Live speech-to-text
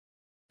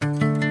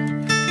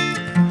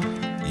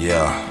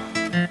Yeah.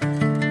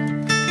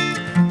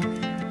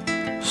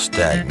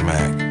 Stack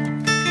Mac.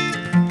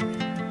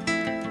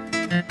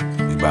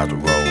 We about to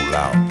roll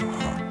out.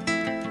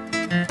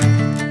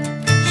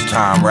 It's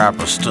time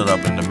rappers stood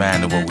up and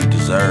demanded what we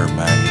deserve,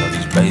 man. You know,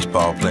 these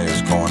baseball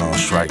players going on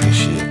strike and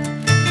shit.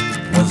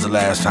 When's the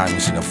last time you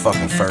seen a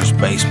fucking first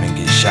baseman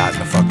get shot in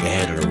the fucking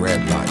head of the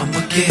red light? I'm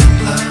a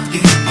gambler,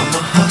 I'm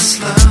a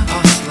hustler.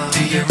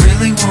 Do you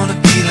really wanna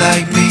be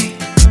like me?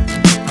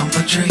 I'm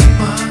a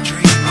dreamer,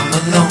 I'm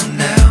alone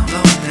now.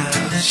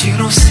 Cause you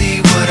don't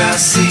see what I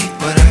see,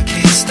 but I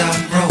can't stop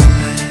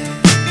rolling.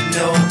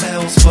 No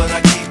L's, but I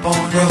keep on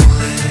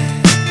rolling.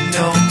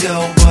 No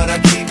dough, but I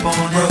keep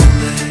on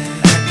rolling.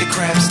 At the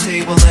craps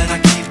table and I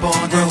keep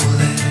on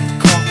rolling.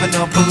 Coughing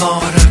up a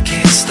lung, but I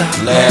can't stop.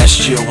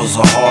 Last year was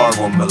a hard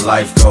one, but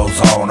life goes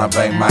on. I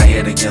bang my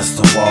head against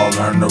the wall,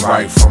 learn the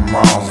right from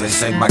wrongs. They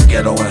say my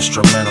ghetto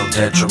instrumental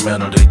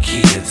detrimental to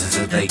kids is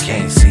that they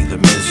can't see the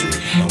misery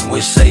in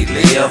which they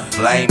live.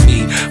 Blame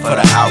me for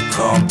the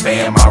outcome,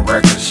 ban my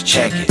records,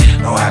 check it.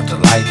 Don't have to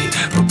like it,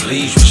 but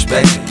please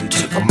respect it. We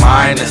took a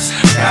minus,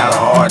 now the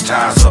hard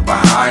times are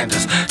behind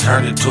us.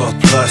 Turned it to a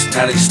plus,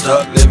 now they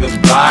stuck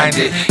living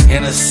blinded.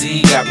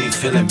 Hennessy got me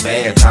feeling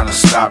bad, trying to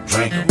stop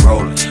drinking,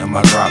 rolling in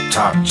my drop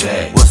top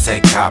Jag. What's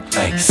that cop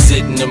think?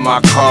 Sitting in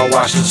my car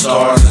watching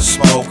stars and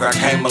smoke. I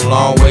came a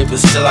long way, but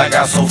still I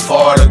got so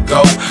far to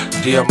go.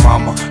 Dear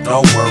mama,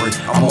 don't worry,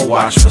 I'ma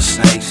watch for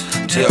snakes.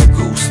 Tell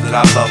Goose that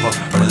I love her,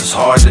 but it's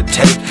hard to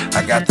take.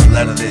 I got the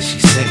letter that she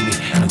sent me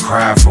and I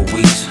cried for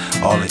weeks.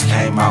 All it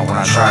came out when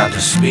I tried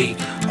to speak.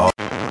 Oh.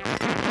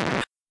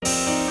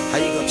 How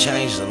you gonna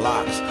change the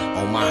locks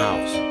on my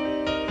house?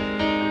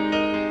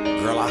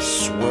 Girl, I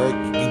swear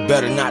you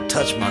better not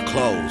touch my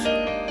clothes.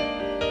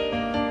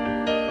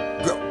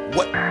 Girl,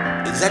 what?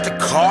 Is that the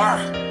car?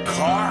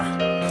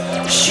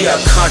 She a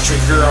country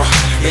girl,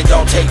 it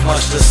don't take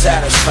much to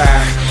satisfy.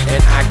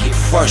 And I get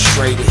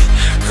frustrated,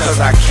 cause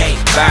I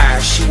can't buy.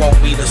 She want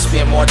me to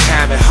spend more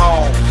time at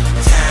home.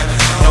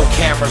 No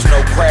cameras,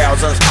 no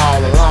crowds, us all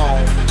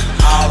alone.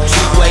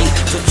 Two-way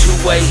to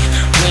two-way,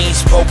 we ain't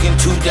spoken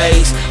 2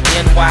 days.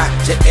 NY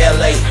to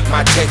LA,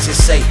 my Texas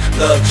say,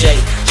 love Jay.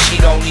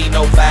 She don't need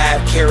no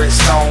 5-carat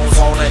stones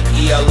on her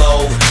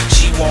earlobe.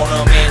 She want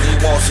a man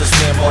who wants to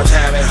spend more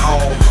time at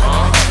home.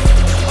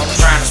 I'm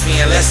trying to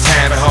spend less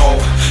time at home.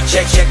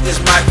 Check this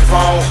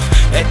microphone.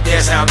 That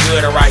sound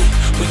good, alright.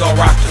 We gon'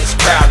 rock this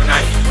crowd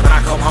tonight. When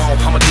I come home,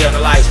 I'ma dim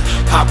the lights,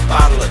 pop a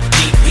bottle of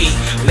DP,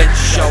 let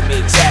you show me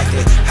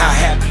exactly how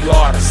happy you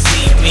are to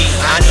see me.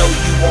 I know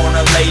you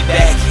wanna lay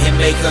back and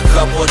make a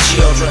couple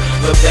children,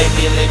 but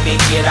baby, let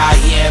me get out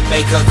here and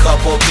make a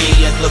couple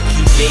billion. Look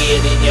you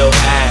dead in your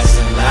eyes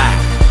and lie.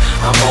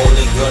 I'm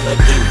only gonna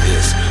do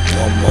this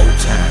one more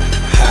time.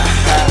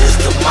 It's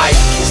the mic,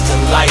 it's the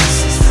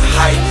lights, it's the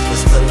hype,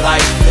 it's the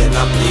life, and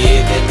I'm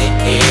living it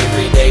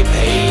every day,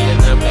 paid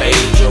in a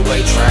major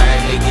way,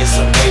 trying to get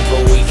some paper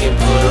we can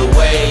put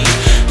away.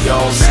 You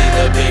don't see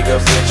the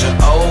bigger picture.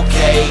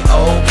 Okay,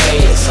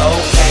 it's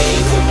okay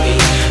with me.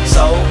 It's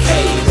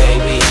okay,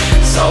 baby.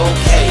 It's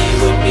okay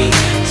with me.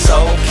 It's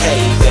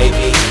okay,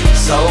 baby.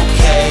 It's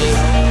okay.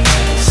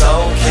 It's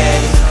okay.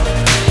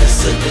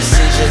 It's a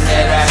decision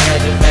that I had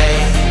to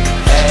make.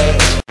 Hey.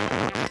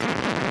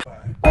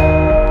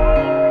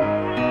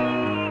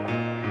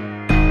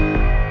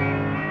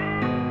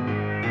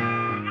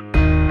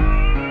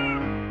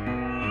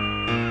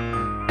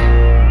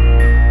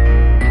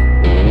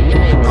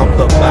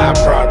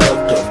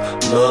 Byproduct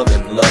of love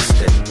and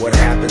lusting. What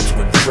happens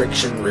when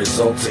friction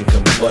results in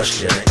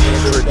combustion? An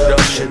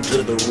introduction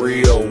to the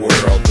real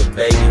world. The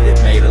baby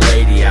that made a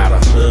lady out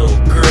of little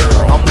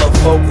girl. I'm the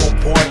focal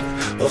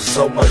point of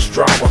so much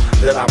drama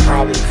that I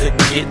probably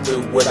couldn't get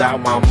through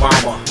without my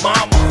mama.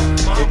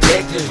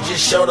 Detectives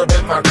just showed up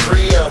in my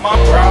crib. My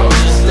bro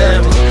just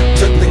left me,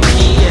 took the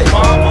kid.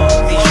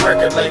 These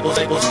record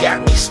labels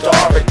got me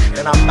starving,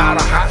 and I'm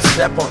about a hot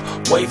step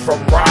away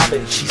from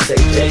robbing. She say,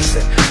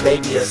 Jason,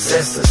 baby,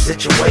 assess the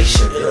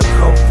situation. It'll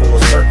come full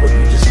circle,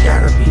 you just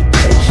gotta be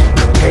patient.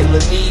 Kayla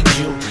needs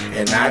you,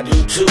 and I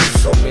do too.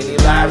 So many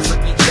lives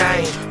will be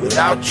changed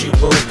without you,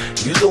 boo.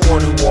 You the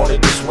one who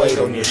wanted this weight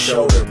on your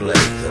shoulder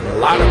blades, and a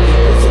lot of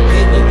people's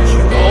opinion is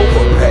you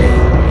overpaid.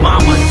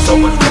 Mama in so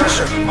much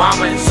pressure,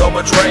 mama in so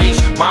much rage.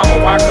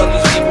 Mama, why come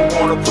these people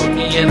wanna put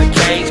me in a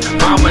cage?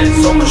 Mama in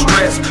so much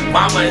stress,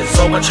 mama in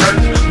so much hurt.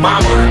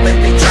 Mama, I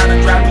think they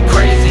tryna drive me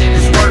crazy and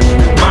it's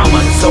working. Mama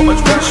in so much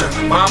pressure,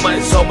 mama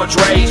in so much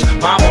rage.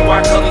 Mama,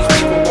 why come these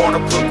people wanna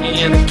put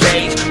me in a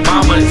cage?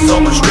 Mama in so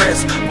much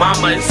stress,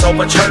 mama in so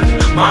much hurt.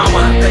 Mama,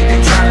 I think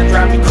they tryna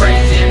drive me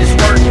crazy and it's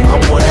working.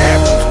 I'm what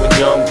happens when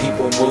young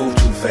people move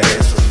too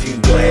fast. A few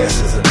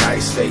glasses, a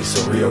nice face,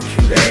 a real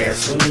cute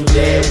ass. Who knew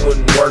dad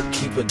wouldn't work,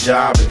 keep a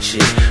job and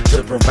shit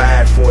to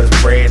provide for his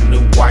brand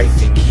new wife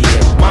and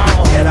kid?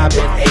 Mama, had I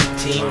been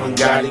 18 when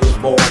Gotti was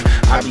born,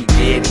 I'd be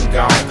dead and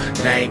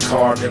gone, name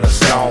carved in a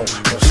stone.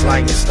 From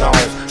slanging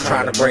stones,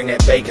 trying to bring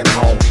that bacon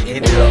home.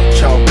 Ended up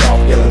chalked off,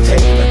 yellow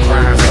taking the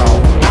crime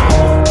song.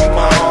 Mama, you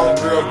my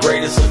homegirl,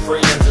 greatest of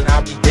friends, and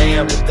I'll be damn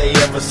damned if they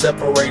ever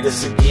separate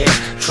us again.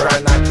 Try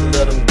not to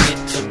let them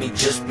get to me,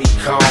 just be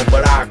calm.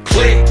 But I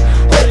click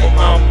over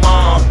my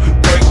mom,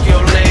 break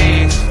your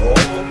legs,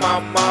 over my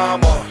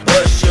mama,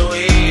 bust your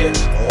head,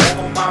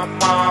 over my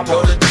mama,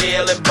 go to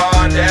jail and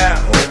bond out,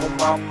 over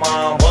my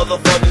mom,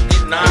 motherfuckers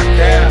get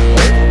knocked out,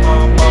 over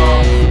my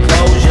mom,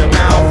 close your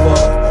mouth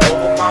up,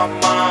 over my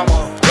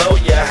mama, blow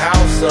your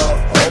house up,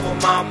 over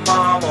my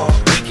mama.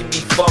 We can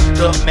be fucked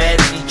up, mad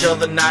at each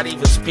other, not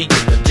even speaking.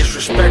 To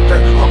disrespect her,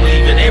 I'm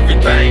leaving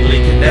everything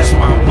leaking. That's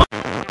my mom.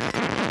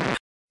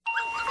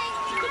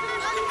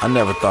 I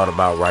never thought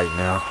about right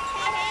now.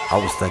 I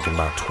was thinking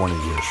about 20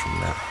 years from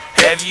now.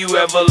 Have you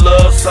ever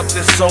loved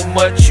something so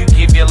much you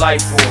give your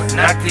life for it?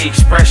 Not the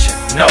expression,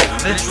 no,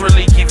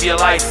 literally give your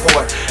life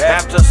for it.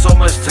 After so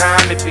much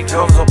time it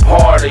becomes a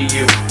part of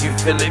you. You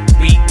feel it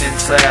beating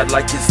inside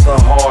like it's the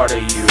heart of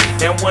you.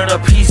 And when a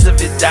piece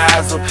of it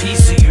dies, a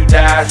piece of you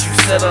dies. You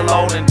sit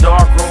alone in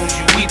dark rooms,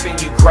 you weep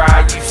and you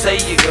cry. You say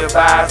your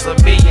goodbyes a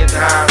million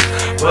times,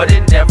 but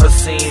it never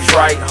seems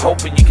right.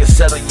 Hoping you can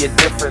settle your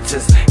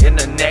differences in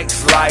the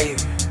next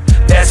life.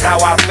 That's how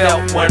I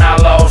felt when I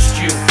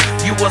lost you.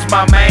 You was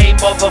my main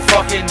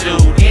motherfucking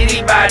dude.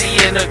 Anybody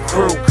in the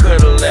crew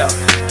could've left,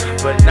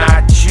 but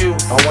not you.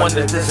 I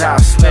wonder if this how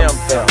Slim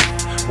felt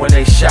when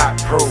they shot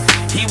Proof.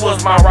 He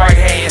was my right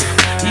hand,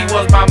 he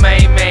was my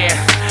main man.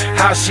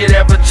 How shit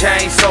ever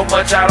changed so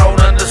much I don't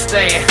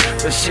understand.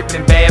 The shit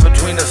been bad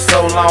between us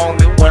so long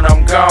that when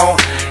I'm gone,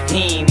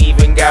 he ain't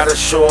even gotta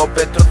show up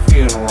at the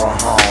funeral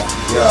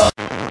home. Yeah.